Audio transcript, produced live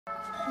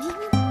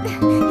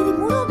ఇది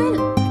మూడో బెల్.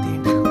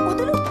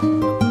 వదులు.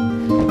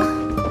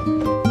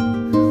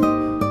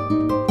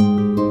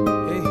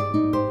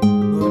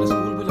 నువ్వేమైనా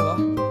స్కూల్ పిల్లవా?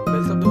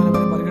 బెల్ శబ్దమైన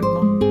కానీ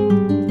పరిగెడుతున్నావు.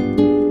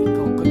 ఇంకా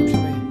ఒక్క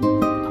నిమిషమే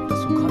అంత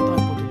సుఖాంతం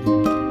అయిపోతుంది.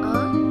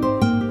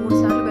 3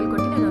 సార్లు బెల్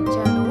కొట్టి నేను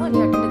వచ్చాను అని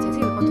అటెండెన్స్ చేసి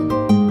వెళ్ళిపోతుంది.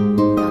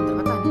 దాని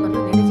తర్వాత అన్ని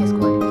పనులు నేనే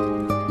చేసుకోవాలి.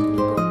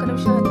 నీకు ఒక్క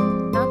నిమిషం అది,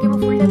 నాకేమో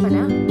ఫుల్ డే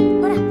పనా.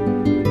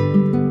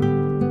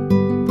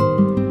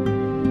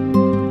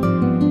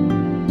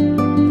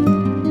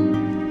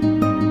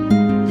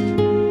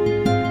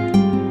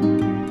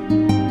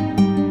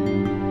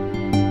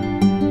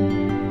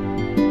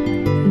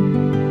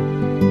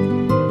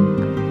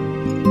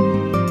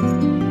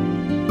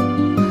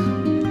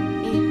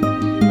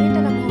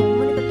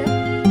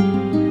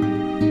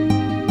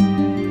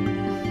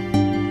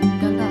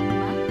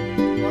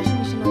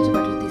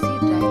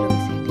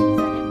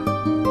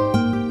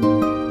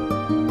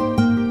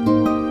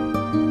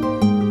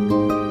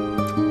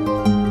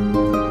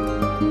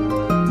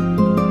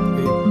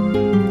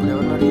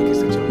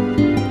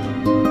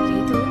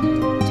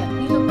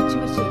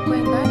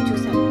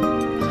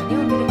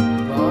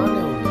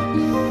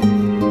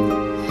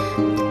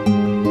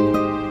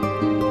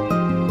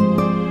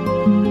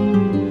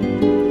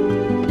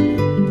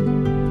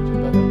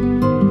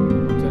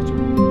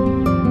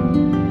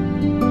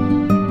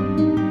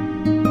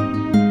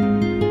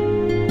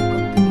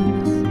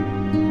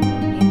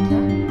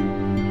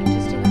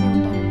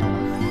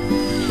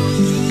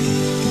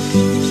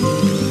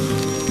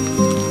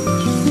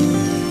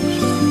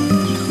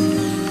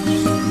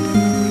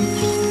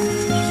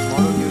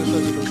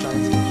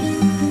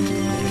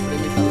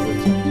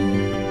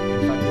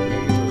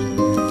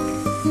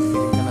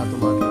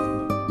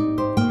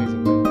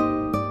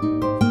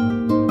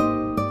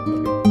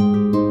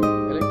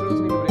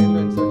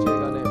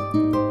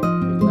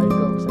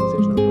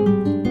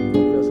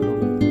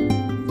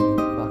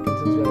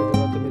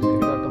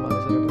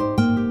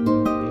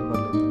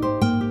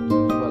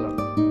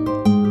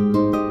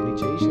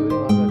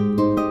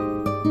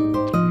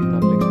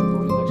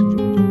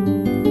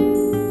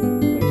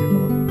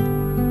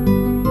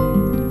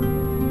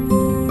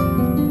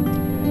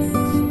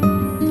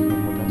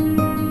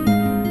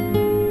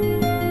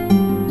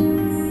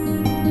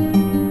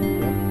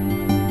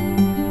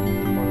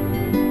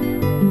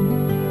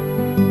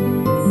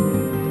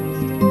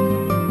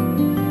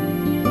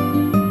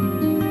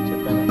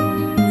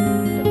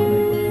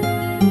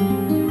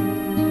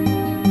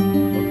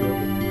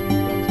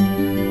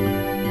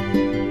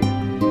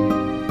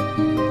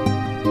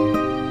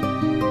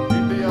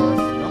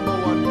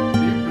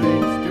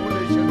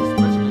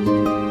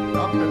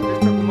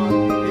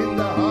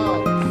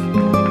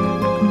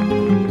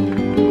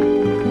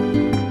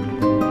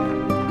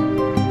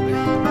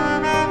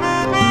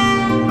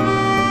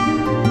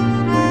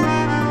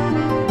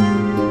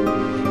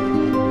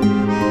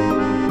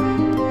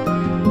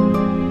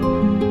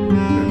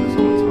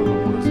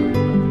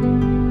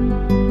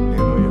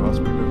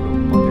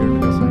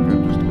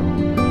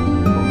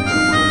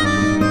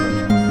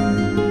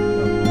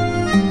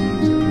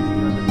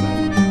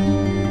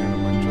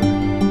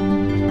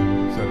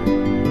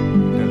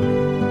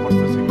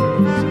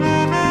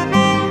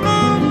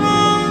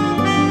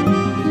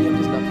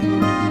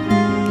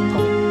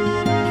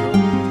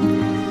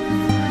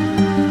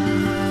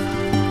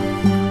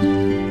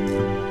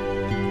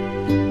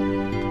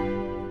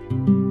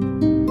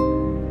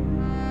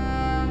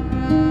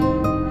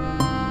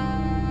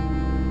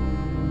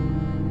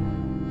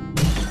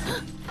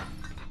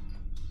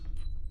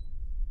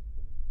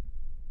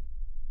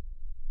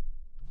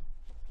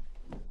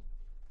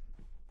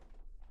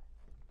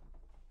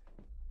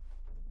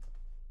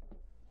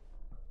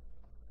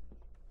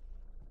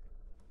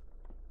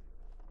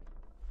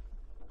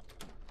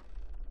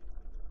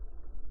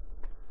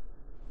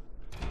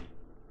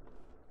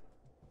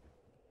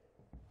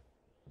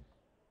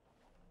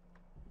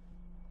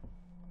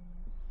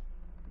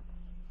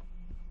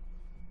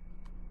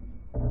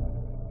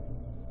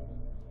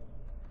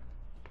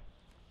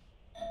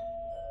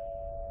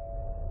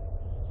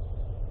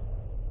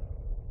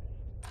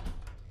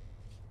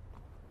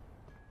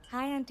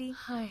 Hi aunty.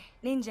 హాయ్.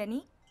 నేను జెనీ,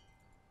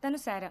 తను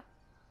సారా.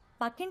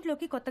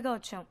 పక్కింట్లోకి కొత్తగా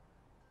వచ్చాం.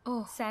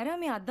 సారా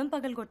మీ అద్దం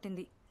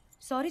పగలగొట్టింది.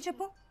 సారీ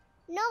చెప్పు.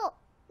 నో,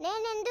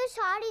 నేను ఎందుకు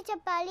సారీ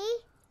చెప్పాలి?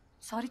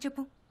 సారీ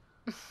చెప్పు.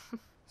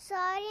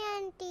 Sorry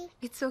aunty.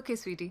 It's okay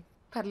Sweety,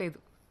 పర్లేదు.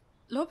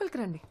 లోపలికి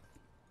రండి.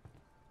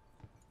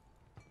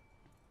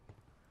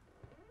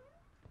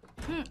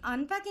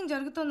 అన్పాకింగ్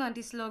జరుగుతుంది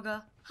ఆంటీ స్లోగా.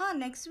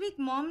 నెక్స్ట్ వీక్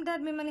మామ్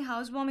డాడ్ మిమ్మల్ని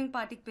హౌస్ వార్మింగ్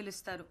పార్టీకి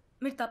పిలుస్తారు.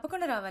 మీరు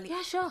తప్పకుండా రావాలి.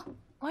 Yeah sure,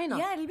 why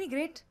not? Yeah, it will be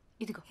great.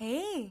 ఇదిగో. హే,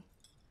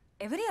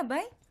 ఎవరి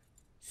అబ్బాయి?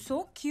 So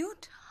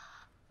cute.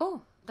 Oh,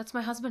 that's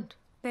my husband.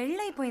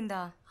 పెళ్ళైపోయిందా?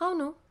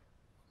 అవును.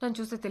 నన్ను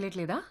చూస్తే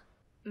తెలియట్లేదా?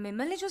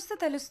 మిమ్మల్ని చూస్తే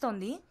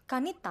తెలుస్తోంది,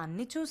 కానీ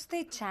తన్ని చూస్తే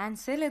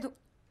ఛాన్సే లేదు.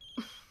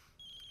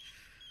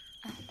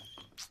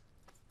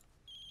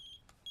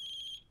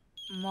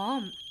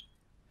 మామ్,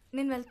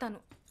 నేను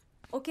వెళ్తాను.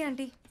 ఓకే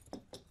ఆంటీ,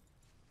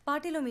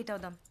 పార్టీలో మీట్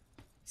అవుదాం.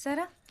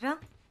 సరా రా.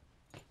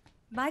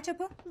 బాయ్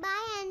చెప్పు.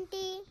 Bye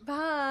aunty.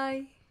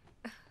 బాయ్.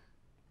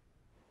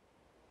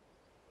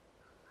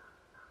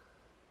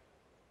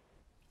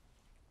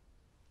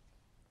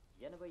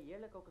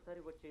 ఏళ్లకు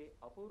ఒకసారి వచ్చే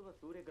అపూర్వ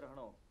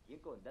సూర్యగ్రహణం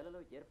ఇంకో నెలలో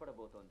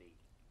ఏర్పడబోతోంది.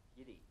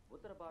 ఇది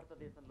ఉత్తర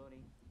భారతదేశంలోని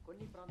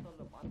కొన్ని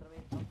ప్రాంతాల్లో మాత్రమే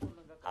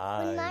సంపూర్ణంగా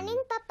గుడ్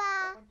మార్నింగ్ పాపా.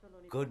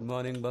 గుడ్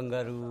మార్నింగ్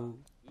బంగారు.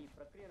 ఈ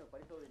ప్రక్రియను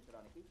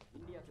పరిశోధించడానికి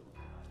ఇండియాకి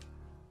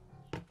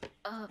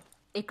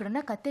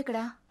ఇక్కడున్న కత్తి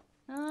ఎక్కడా?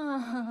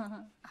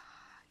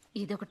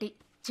 ఇదొకటి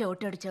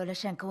చోటోడు చెవుల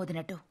శంఖ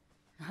వదినట్టు.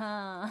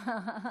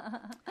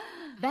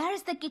 Where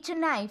is the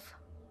kitchen knife?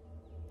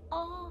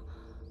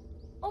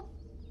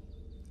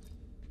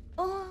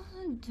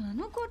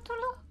 జను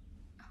కొట్టులో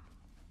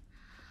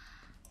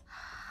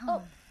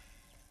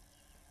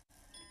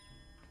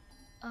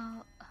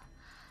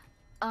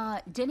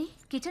జెనీ,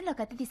 కిచెన్లో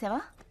కత్తి తీసావా?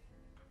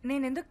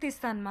 నేనెందుకు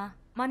తీస్తానమ్మా?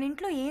 మన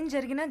ఇంట్లో ఏం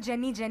జరిగినా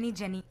జెనీ జెనీ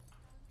జెనీ.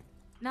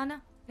 నానా,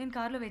 నేను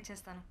కార్లో వెయిట్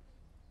చేస్తాను.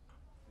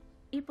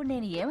 ఇప్పుడు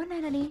నేను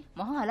ఏమన్నానని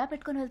మొహం అలా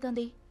పెట్టుకొని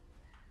వెళ్తుంది?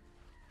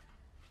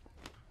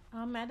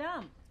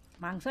 ম্যাডাম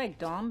মাংস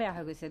একদম বেয়া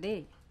হৈ গৈছে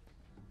দেই.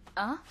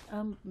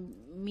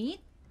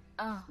 Meet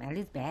smell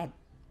is bad.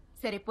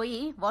 సరే పోయి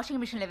వాషింగ్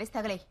మిషన్లో వేసి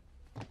తగలే.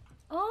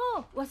 ఓ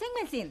వాషింగ్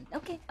మెషిన్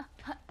ఓకే.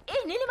 ఏ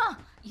నీలిమా,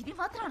 ఇది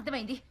మాత్రం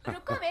అర్థమైంది.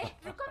 రుక్కోవే,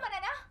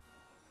 రుక్కోమనేనా?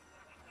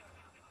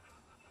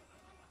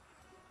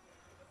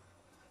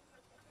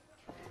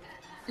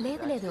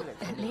 లేదు లేదు,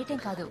 లేట్ ఏం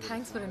కాదు.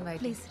 Thanks for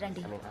invite. ప్లీజ్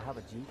రండి. I mean, I have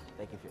a Jeep.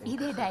 Like, if you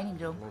ఇదే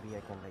dining room. maybe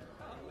I can like.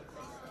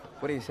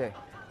 What do you say,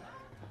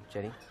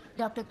 Jenny?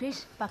 Doctor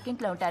Krish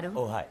పక్కింట్లో ఉంటారు.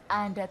 Oh, hi.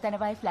 అండ్ తన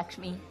wife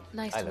Lakshmi.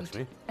 Nice Hi, to meet.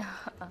 Lakshmi.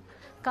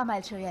 Come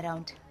I'll show you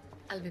around.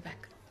 I'll be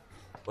back.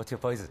 What's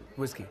your poison?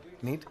 Whisky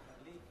neat.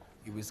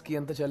 ఈ whisky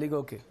అంతా చలిగా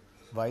okay.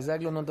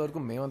 వైజాగ్లో ఉన్నంత వరకు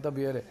మేమంతా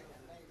బియరే.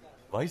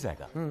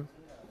 వైజాగ్?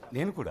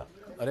 నేను కూడా.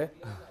 అరే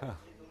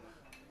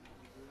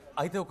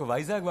అయితే ఒక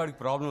వైజాగ్ వాడికి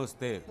ప్రాబ్లం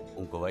వస్తే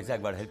ఇంకో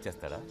వైజాగ్ వాడు హెల్ప్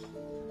చేస్తాడా?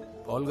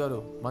 పాల్ గారు,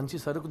 మంచి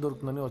సరుకు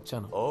దొరుకుతుందని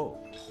వచ్చాను. ఓ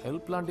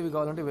హెల్ప్ లాంటివి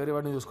కావాలంటే వేరే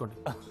వాడిని చూసుకోండి.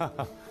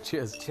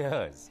 Cheers.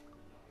 cheers.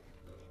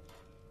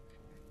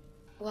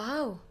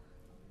 వావ్,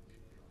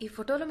 ఈ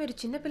ఫోటోలో మీరు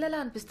చిన్నపిల్లలా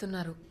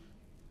అనిపిస్తున్నారు.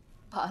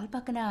 పాల్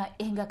పక్కన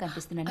ఏంగా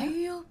కనిపిస్తున్నాను?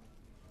 అయ్యో,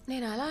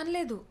 నేను అలా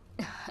అనలేదు.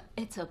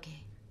 It's okay.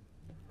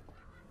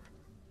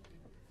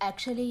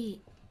 యాక్చువల్లీ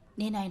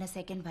నేను ఆయన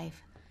సెకండ్ వైఫ్.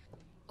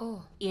 ఓ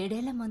 7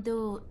 ఏళ్ల ముందు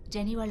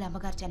జెనీ వాళ్ళ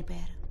అమ్మగారు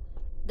చనిపోయారు.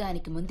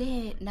 దానికి ముందే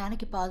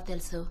నాన్నకి పాల్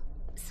తెలుసు.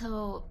 So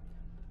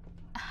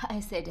I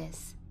said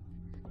yes.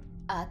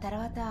 ఆ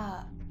తర్వాత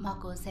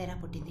మాకు సేరా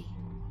పుట్టింది.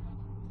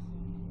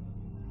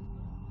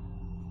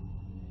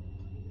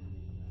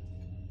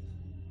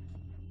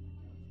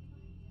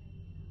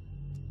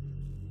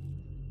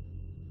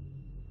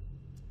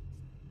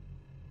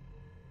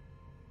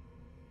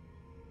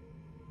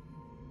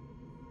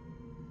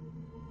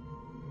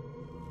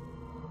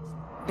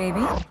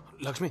 బేబీ,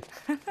 లక్ష్మి,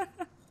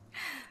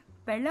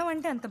 పెళ్ళం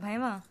అంటే అంత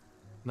భయమా?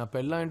 నా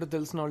పెళ్ళ ఏంటో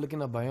తెలిసిన వాళ్ళకి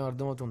నా భయం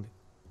అర్థమవుతుంది.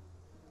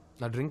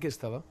 నా డ్రింక్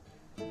ఇస్తావా?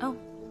 ఓ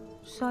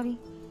sorry.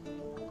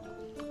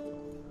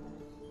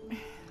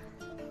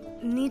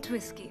 Neat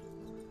whisky.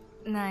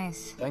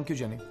 Nice. Thank you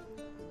genie.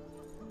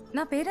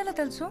 నా పేరెలా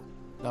తెలుసు?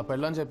 నా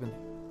పెళ్ళని చెప్పింది.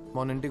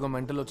 మొన్న ఇంటికి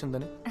మెంటల్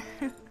వచ్చిందని.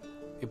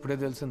 ఇప్పుడే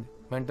తెలిసింది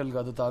మెంటల్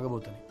కాదు,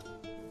 తాగబోతుంది.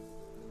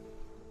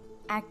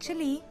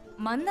 యాక్చువల్లీ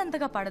మంది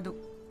అంతగా పడదు.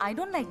 I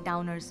don't like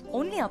downers,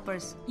 only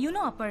uppers. You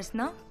know uppers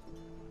నా?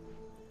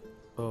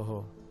 ఓహో,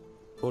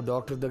 ఓ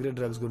డాక్టర్ దగ్గర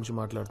డ్రగ్స్ గురించి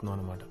మాట్లాడుతున్నావు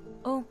అనమాట.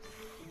 ఓ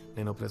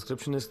నేను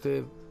ప్రిస్క్రిప్షన్ ఇస్తే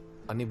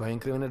అన్ని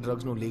భయంకరమైన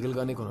డ్రగ్స్ నువ్వు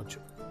లీగల్గానే కొనొచ్చు.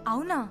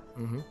 అవునా?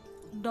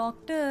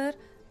 డాక్టర్,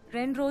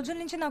 2 రోజుల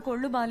నుంచి నాకు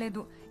ఒళ్ళు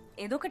బాగాలేదు.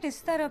 ఏదో ఒకటి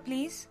ఇస్తారా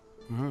ప్లీజ్?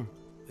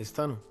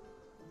 ఇస్తాను.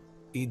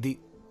 ఇది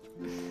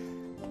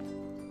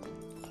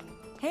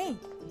హే,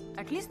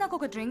 అట్లీస్ట్ నాకు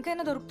ఒక డ్రింక్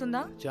అయినా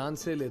దొరుకుతుందా?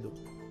 ఛాన్సే లేదు.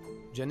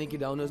 జెనీకి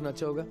డౌనర్స్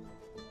నచ్చావుగా.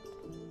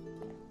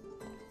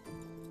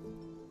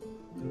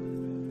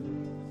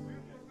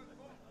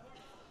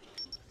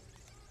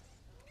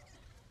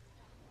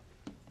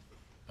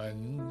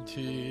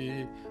 पंछी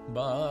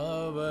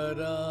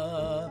बावरा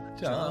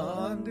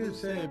चांद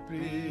से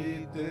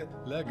प्रीत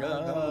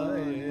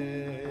लगाए,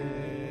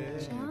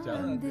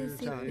 चांद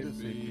से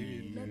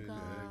प्रीत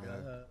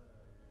लगाए.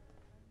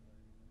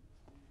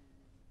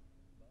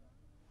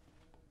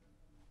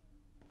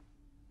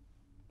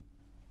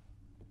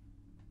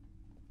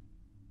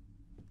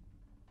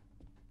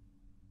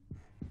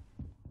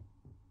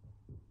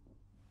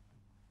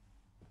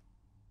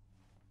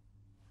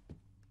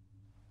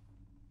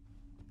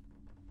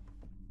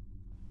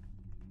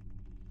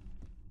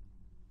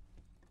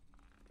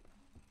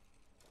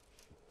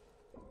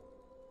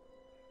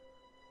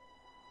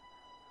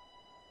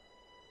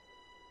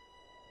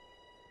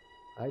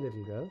 Hi,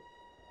 little girl.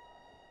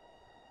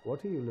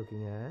 What are you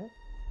looking at?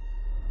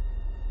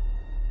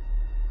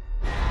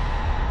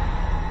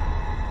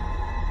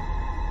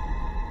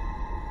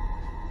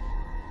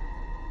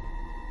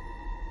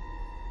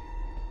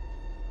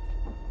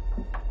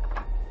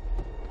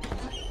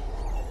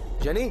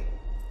 Jenny?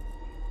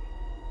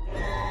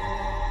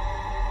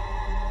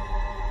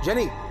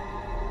 Jenny!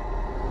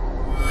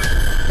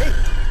 Hey!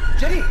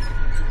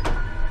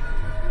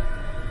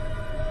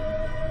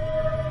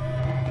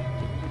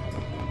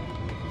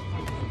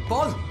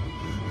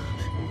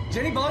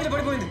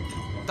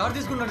 Car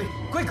తీసుకుంటాండి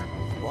quick.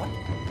 What?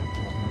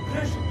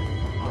 Krish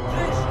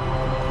Krish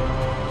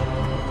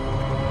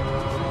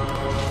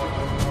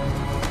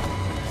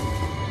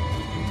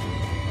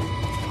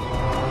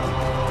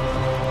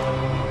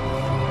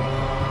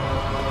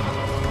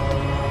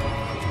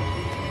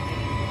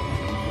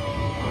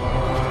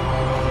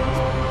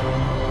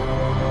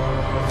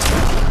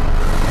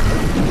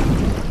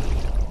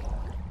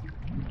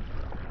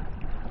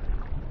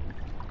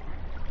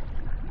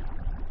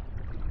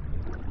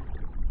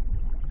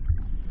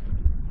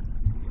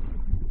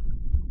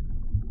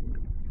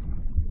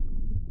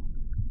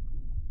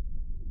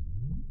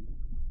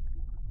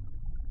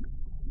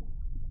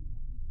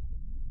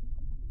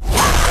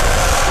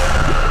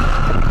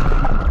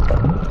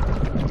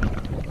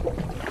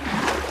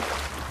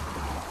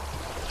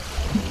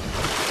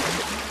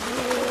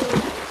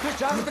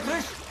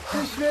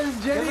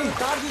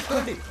car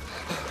తీసుకోండి.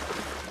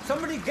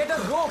 Somebody get a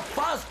rope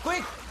fast,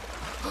 quick.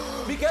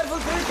 Be careful,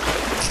 Chris.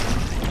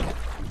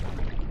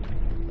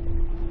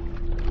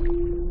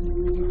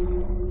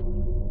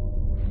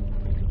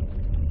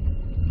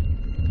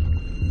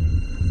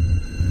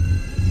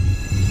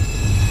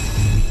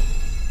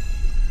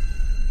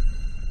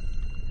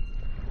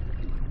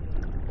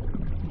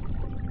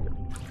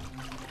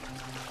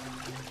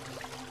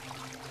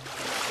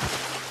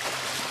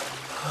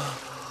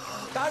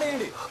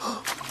 తాడేయండి.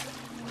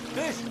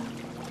 Krish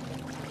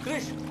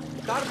Krish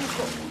car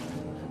తీసుకో.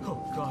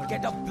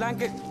 Get a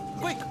blanket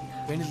quick.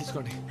 వేణి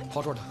తీసుకోండి.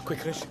 Hot water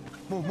quick. Krish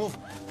move move.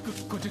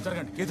 కొంచెం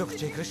జరగండి. ఏదో ఒకటి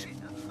చేయి Krish.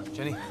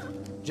 Genie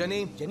genie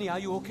genie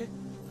are you okay?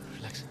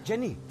 Relax.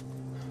 Genie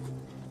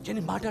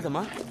genie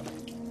మాట్లాడమ్మా.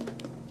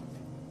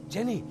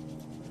 Genie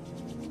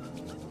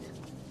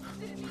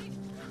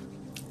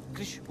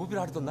Krish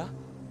ఊపిరాడుతుందా?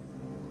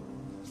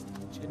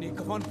 Genie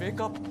come on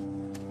Wake up.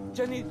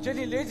 Genie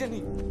genie లే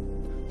genie.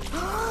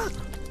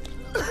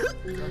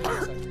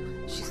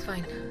 She's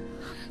fine.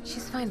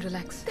 She's fine.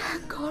 Relax.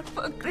 Thank God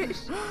for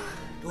Krish.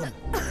 Don't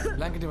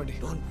blanket ఇవ్వండి.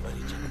 don't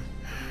worry Jenny.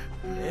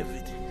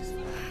 Everything is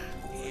fine.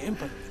 ఏం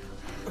పర్లేదు.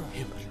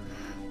 ఏం పర్లేదు.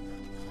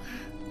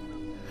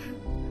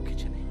 Okay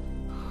Jenny.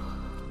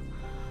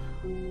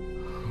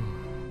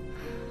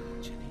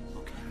 Jenny,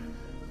 okay.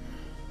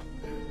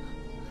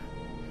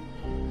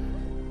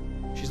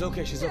 She's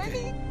okay. She's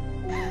okay.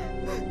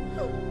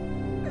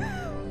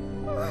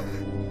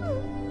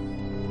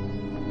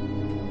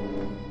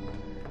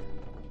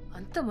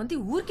 అంతమంది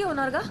ఊరికే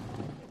ఉన్నారుగా,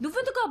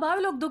 నువ్వెందుకు ఆ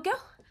బావిలోకి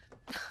దూకావు?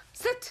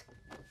 సిట్.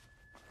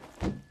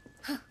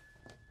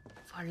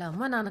 వాళ్ళ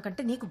అమ్మ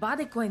నాన్నకంటే నీకు బాధ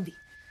ఎక్కువైంది.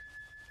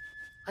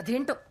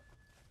 అదేంటో.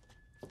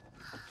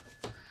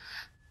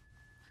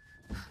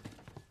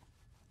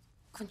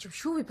 కొంచెం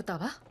షూ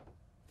విప్పుతావా?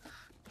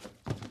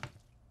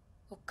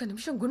 ఒక్క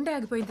నిమిషం గుండె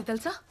ఆగిపోయింది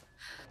తెలుసా?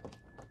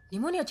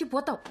 నిమోనియా వచ్చి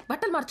పోతావు.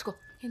 బట్టలు మార్చుకో.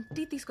 నేను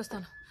టీ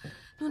తీసుకొస్తాను.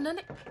 నువ్వు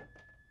నన్నే.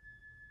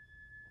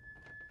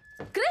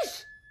 క్రిష్,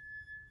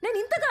 నేను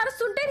ఇంతగా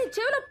అరుస్తుంటే నీ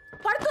చెవిలో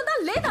పడుతుందా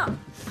లేదా?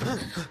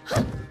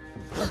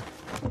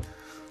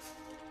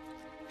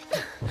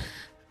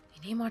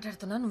 నేనేం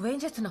మాట్లాడుతున్నా, నువ్వేం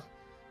చేస్తున్నావు?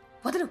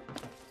 వదలు.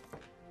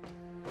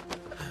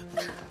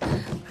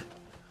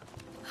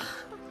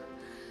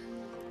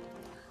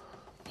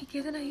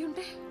 నీకేదైనా అయ్యి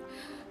ఉంటే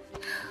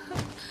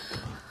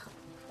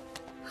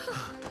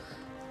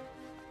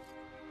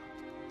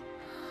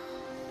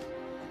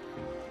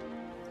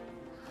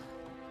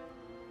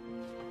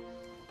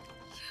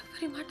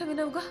ఎవరి మాట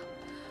వినవుగా?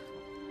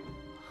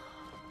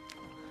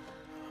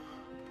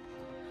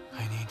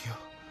 I need you.